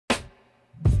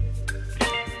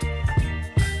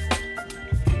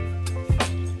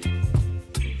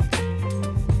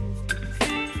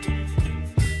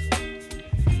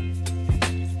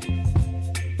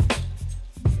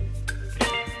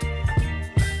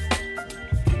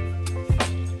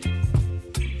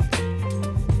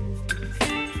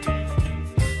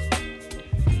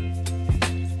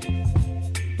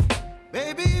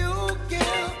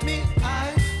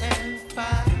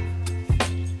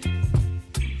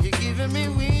giving me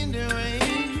wind and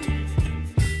rain.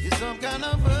 You're some kind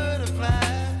of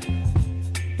butterfly.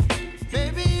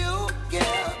 Baby, you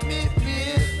give me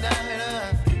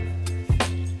midnight.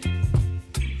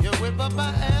 You whip up my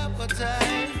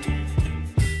appetite.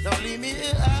 Don't leave me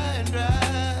here high and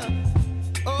dry.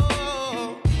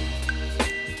 Oh,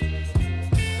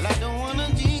 well, I don't wanna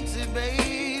jinx it,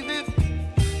 baby,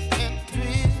 and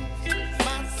twist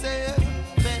myself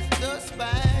at the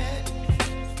spine.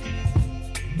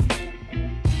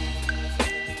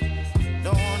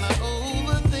 Don't wanna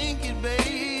overthink it,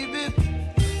 baby.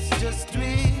 It's just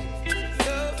twist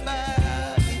your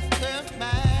body and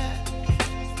mine.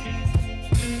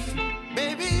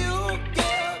 Baby, you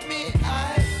give me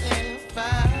ice and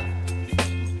fire.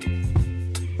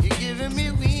 You're giving me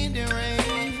wind and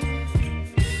rain.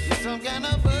 You're some kind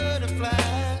of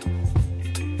butterfly.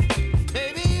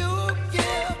 Baby, you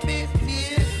give me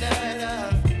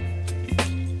midnight.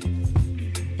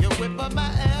 You whip up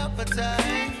my appetite.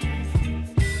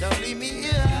 Don't leave me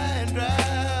here